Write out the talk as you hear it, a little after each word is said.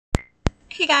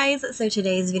Hey guys, so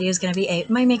today's video is going to be a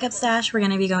my makeup stash. We're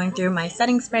going to be going through my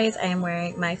setting sprays. I am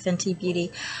wearing my Fenty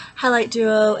Beauty Highlight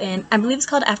Duo and I believe it's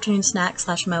called Afternoon Snack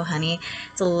 / Mo Honey.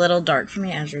 It's a little dark for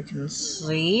me as you can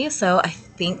see, so I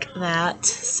think that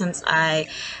since I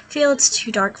feel it's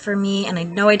too dark for me and I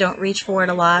know I don't reach for it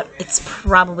a lot, it's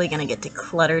probably going to get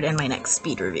decluttered in my next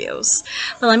speed reviews.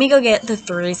 But let me go get the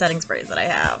 3 setting sprays that I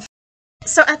have.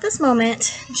 So at this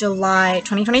moment, July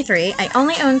 2023, I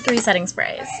only own 3 setting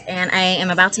sprays, and I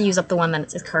am about to use up the one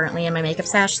that is currently in my makeup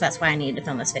stash, so that's why I needed to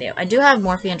film this video. I do have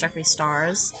Morphe and Jeffree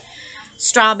Star's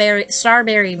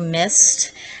Starberry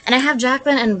Mist, and I have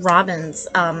Jaclyn and Robin's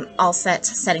All Set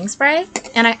setting spray,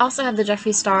 and I also have the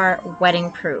Jeffree Star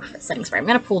Wedding Proof setting spray. I'm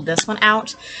going to pull this one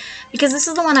out because this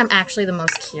is the one I'm actually the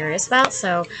most curious about,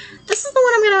 so this is the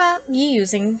one I'm going to be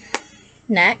using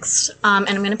next, and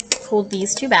I'm going to pull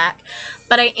these 2 back,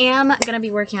 but I am going to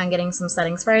be working on getting some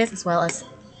setting sprays as well as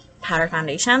powder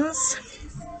foundations,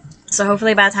 so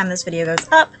hopefully by the time this video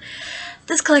goes up,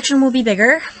 this collection will be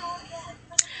bigger.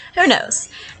 Who knows?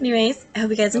 Anyways, I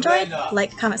hope you guys enjoyed.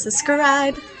 Like, comment,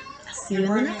 subscribe. I'll see you in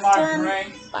the next one.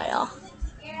 Bye, y'all.